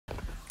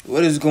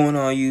What is going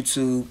on,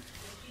 YouTube?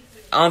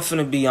 I'm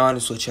finna be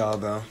honest with y'all,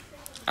 bro.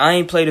 I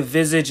ain't played a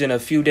Visage in a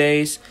few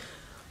days,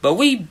 but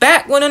we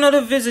back with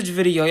another Visage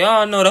video.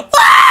 Y'all know the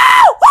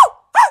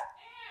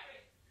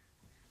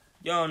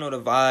y'all know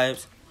the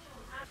vibes.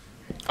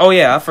 Oh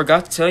yeah, I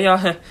forgot to tell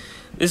y'all.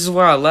 This is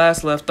where I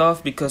last left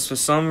off because for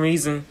some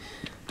reason,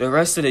 the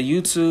rest of the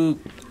YouTube,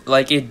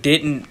 like, it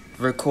didn't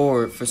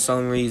record for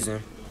some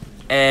reason,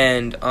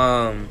 and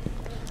I'm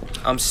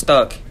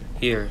stuck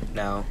here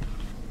now.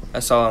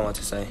 That's all I want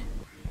to say.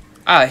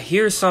 I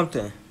hear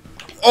something.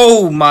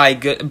 Oh my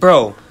god,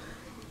 bro.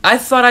 I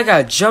thought I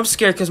got jump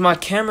scared because my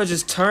camera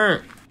just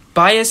turned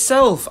by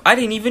itself. I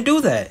didn't even do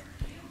that.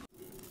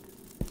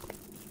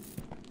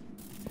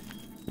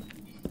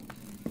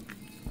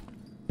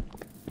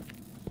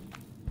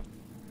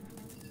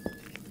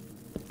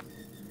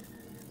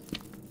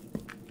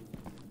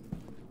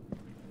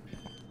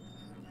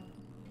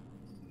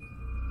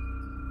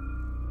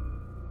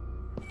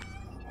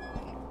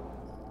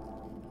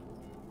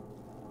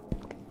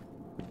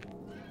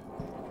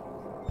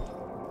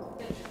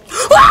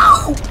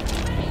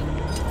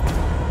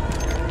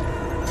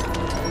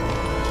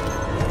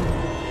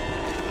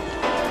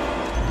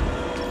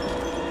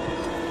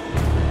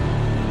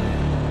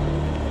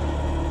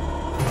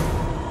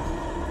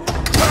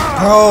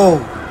 Bro,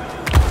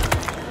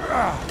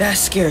 that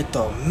scared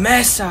the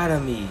mess out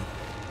of me.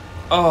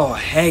 Oh,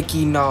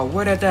 hecky no.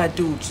 Where did that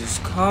dude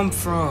just come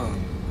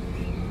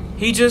from?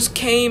 He just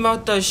came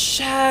out the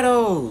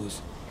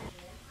shadows.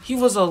 He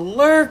was a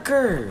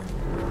lurker.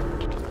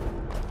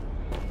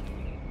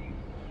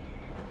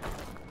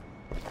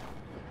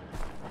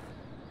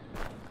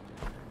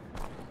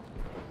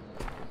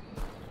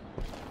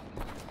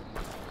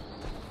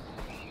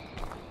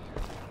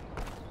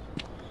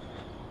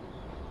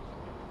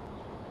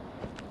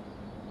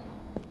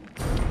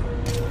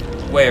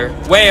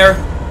 Where?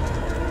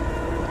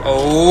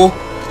 Oh.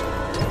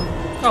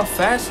 How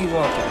fast he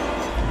walking?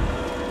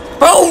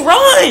 Bro,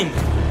 run!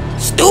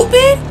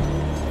 Stupid!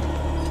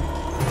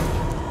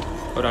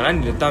 Hold on, I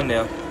need a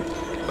thumbnail.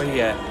 Where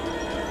he at?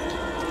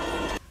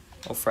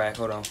 Oh, frack,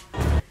 hold on.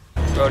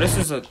 Bro, this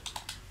is a...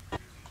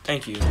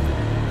 Thank you.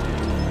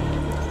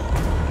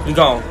 We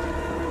gone.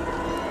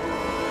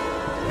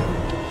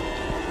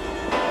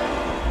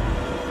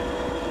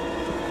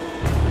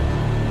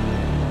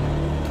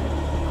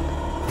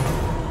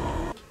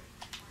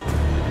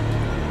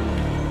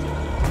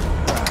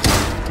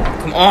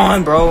 Come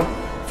on, bro.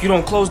 If you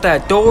don't close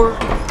that door.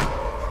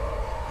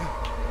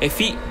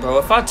 If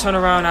I turn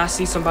around and I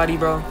see somebody,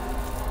 bro.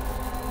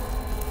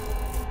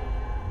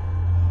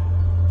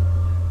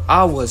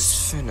 I was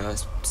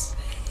finna.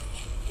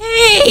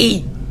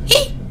 Hey!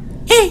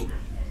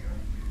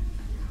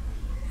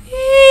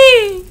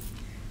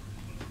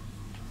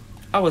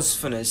 I was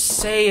finna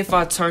say if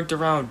I turned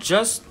around,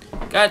 just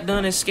got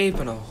done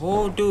escaping a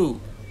whole dude.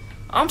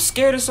 I'm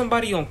scared of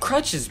somebody on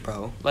crutches,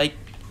 bro. Like,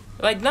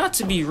 not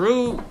to be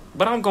rude,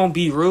 but I'm gonna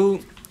be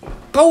rude.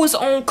 Bro is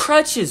on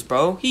crutches,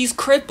 bro. He's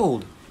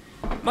crippled.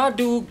 My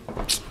dude,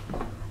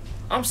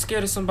 I'm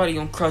scared of somebody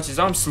on crutches.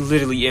 I'm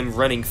literally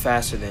running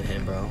faster than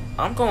him, bro.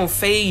 I'm gonna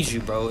fade you,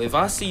 bro. If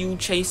I see you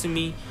chasing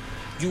me,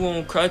 you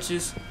on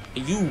crutches,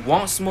 and you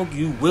want smoke,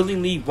 you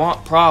willingly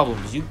want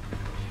problems, you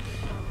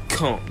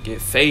can't get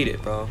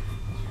faded, bro.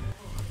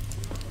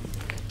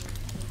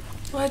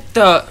 What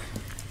the...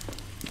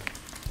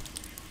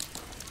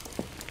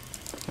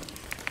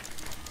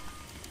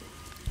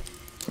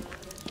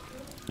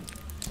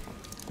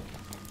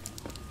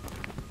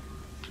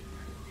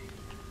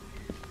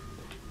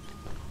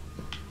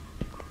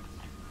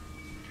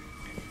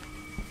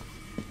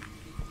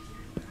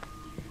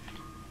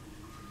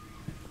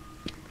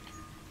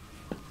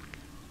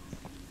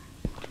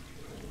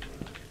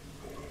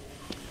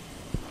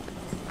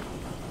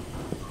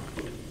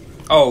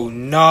 Oh,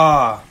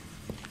 nah.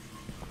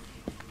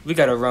 We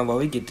gotta run while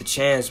we get the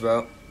chance,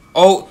 bro.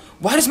 Oh,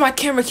 why does my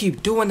camera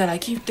keep doing that? I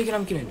keep thinking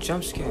I'm getting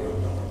jump scared.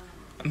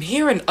 I'm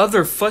hearing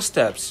other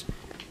footsteps.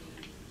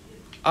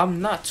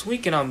 I'm not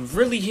tweaking. I'm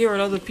really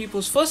hearing other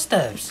people's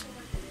footsteps.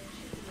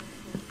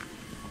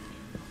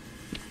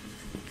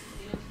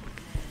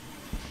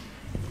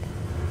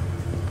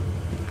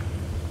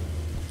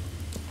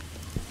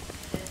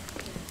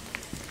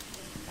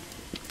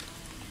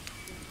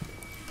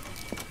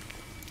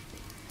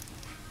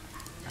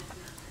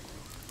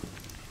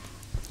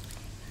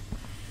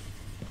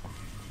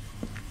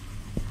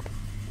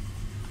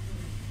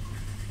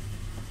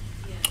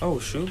 Oh,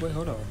 shoot. Wait,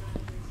 hold on.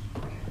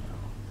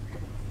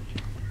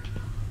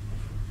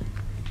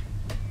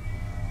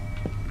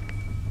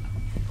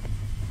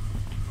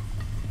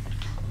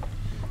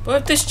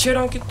 But if this chair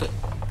don't get the...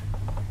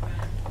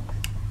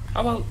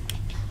 How about...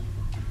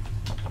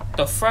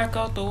 the frack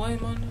out the way,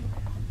 man?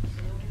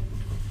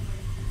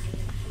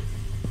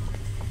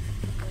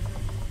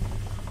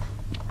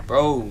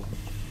 Bro.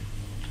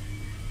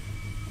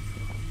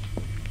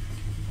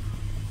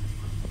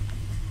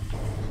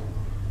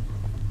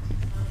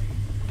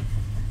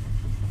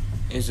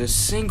 Is a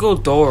single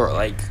door,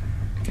 like,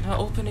 can I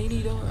open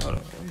any door? Hold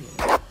on.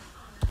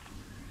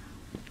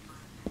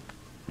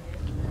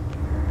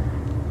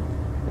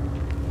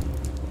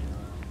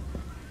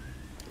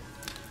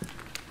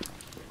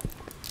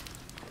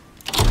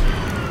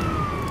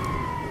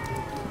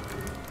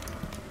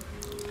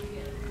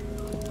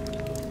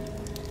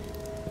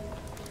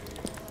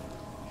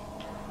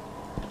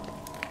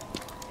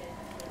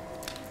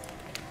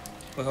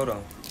 Wait, hold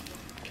on.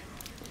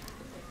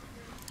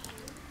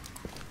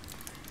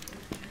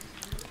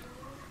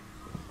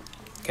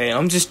 Okay,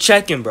 I'm just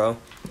checking, bro.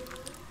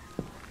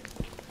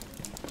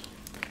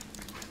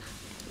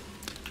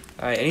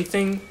 Alright,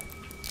 anything?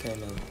 Okay,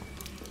 no.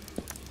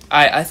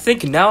 Alright, I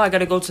think now I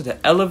gotta go to the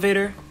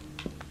elevator.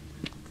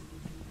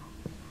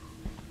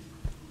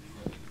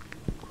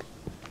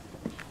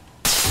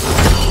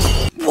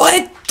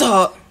 What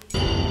the?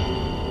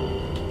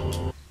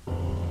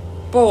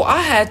 Bro, I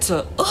had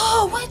to.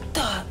 Oh, what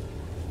the?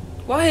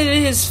 Why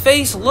did his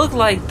face look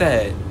like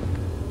that?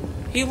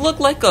 He looked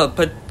like a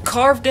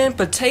carved in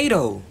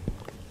potato.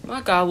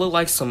 My guy looked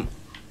like some.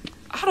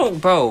 I don't,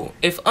 bro.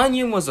 If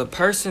Onion was a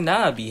person,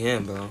 that'd be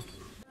him, bro.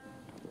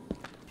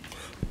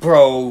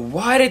 Bro,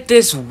 why did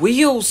this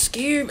wheel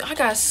scare me? I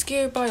got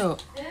scared by a.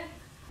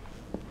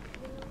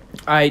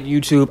 Alright,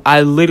 YouTube.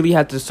 I literally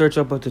had to search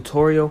up a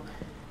tutorial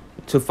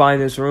to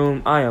find this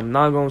room. I am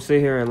not gonna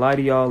sit here and lie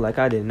to y'all like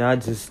I did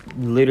not just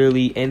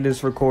literally end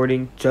this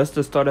recording just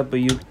to start up a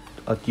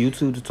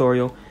YouTube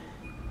tutorial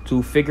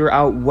to figure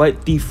out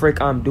what the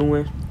frick I'm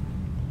doing.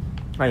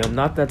 I am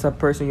not that type of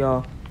person,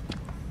 y'all.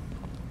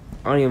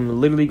 I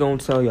am literally gonna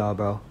tell y'all,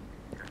 bro.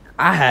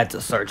 I had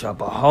to search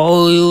up a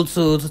whole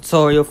YouTube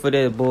tutorial for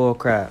that bull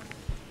crap.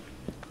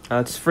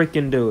 Let's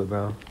freaking do it,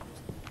 bro.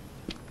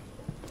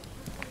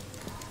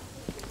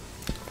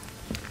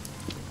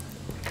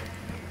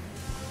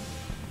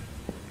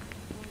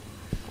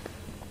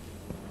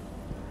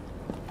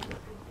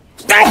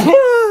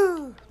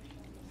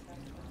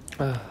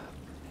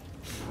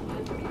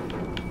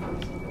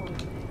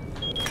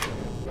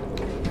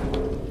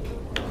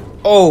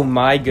 Oh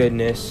my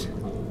goodness.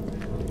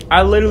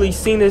 I literally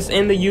seen this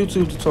in the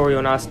YouTube tutorial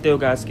and I still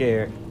got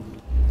scared.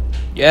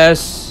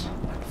 Yes,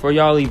 for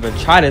y'all even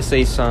try to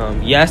say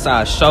something. Yes,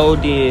 I sure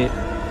did.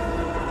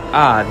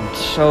 I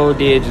sure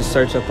did just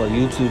search up a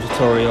YouTube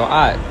tutorial.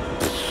 I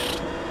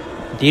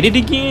did it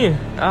again.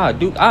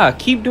 I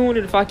keep doing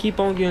it if I keep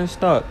on getting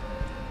stuck.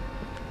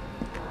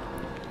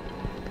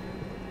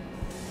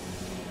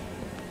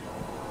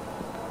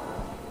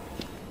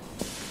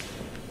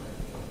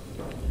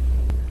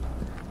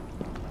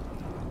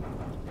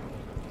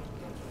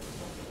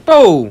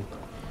 Bro,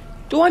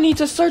 do I need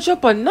to search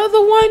up another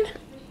one?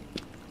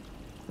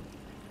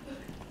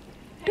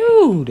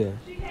 Dude.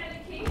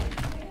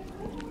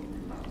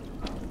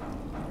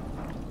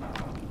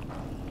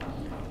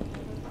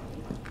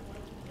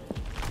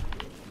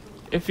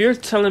 If you're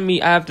telling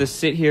me I have to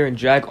sit here and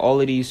drag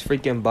all of these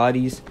freaking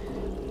bodies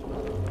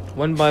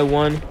one by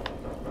one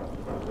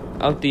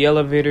out the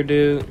elevator,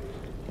 dude.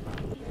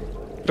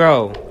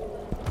 Bro.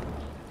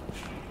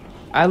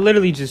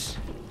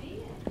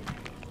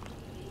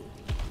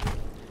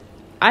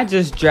 I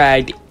just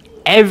dragged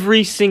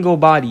every single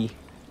body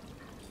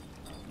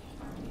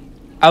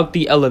out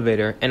the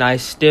elevator and I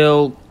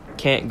still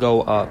can't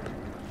go up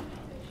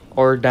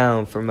or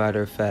down, for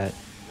matter of fact.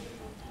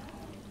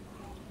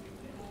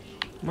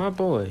 My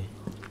boy,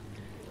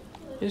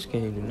 this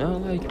game do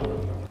not like me.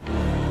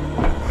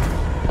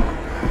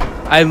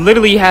 I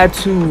literally had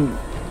to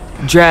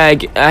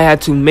I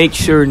had to make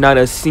sure not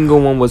a single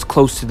one was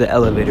close to the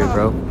elevator,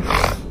 bro.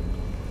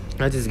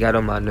 I just got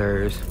on my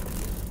nerves.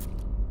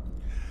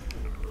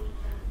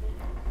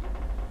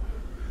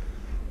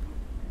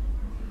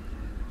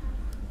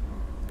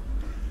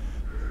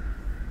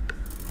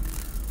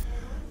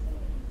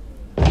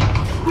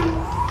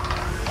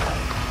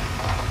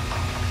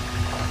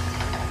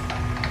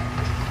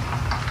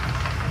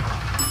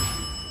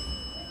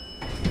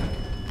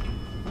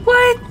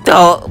 What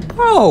the?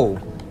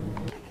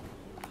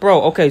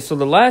 Bro, okay, so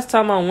the last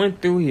time I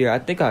went through here, I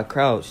think I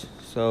crouched.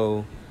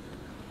 So,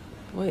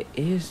 what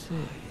is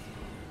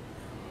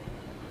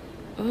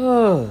it?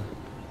 Ugh.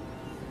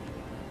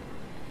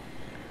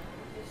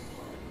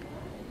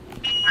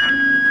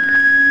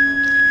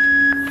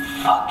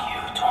 Fuck you,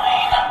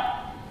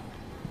 Dwayne.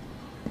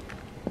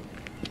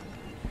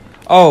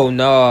 Oh,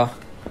 no.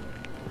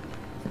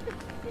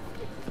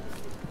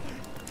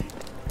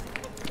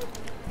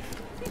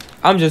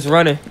 I'm just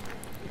running.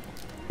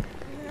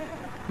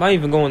 Am I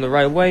even going the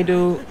right way,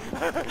 dude?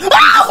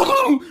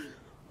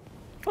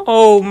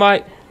 Oh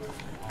my.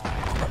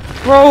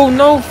 Bro,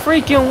 no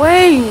freaking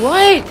way.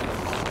 What?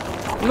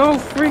 No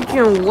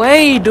freaking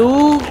way,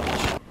 dude.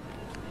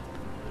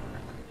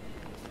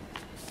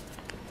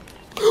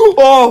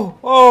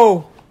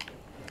 Oh.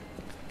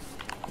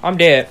 I'm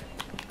dead.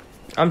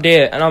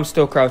 And I'm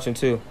still crouching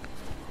too.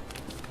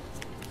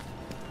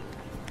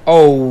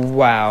 Oh,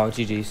 wow.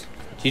 GG's.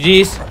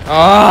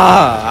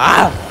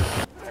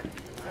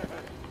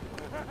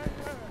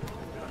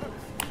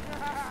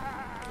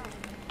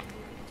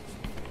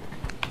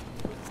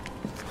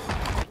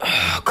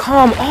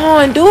 Come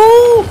on,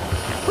 dude.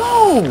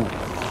 Bro.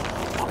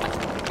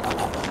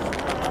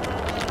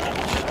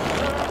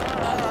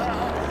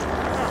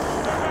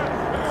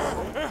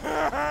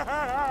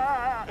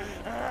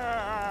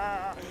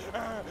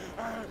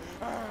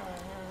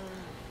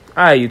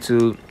 Alright,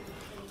 YouTube.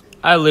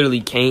 I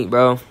literally can't,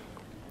 bro.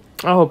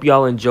 I hope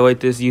y'all enjoyed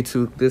this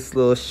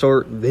little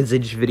short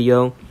visage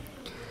video.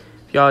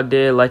 If y'all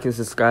did, like and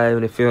subscribe.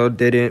 And if y'all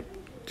didn't,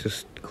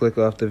 just click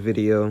off the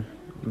video.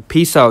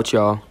 Peace out,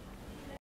 y'all.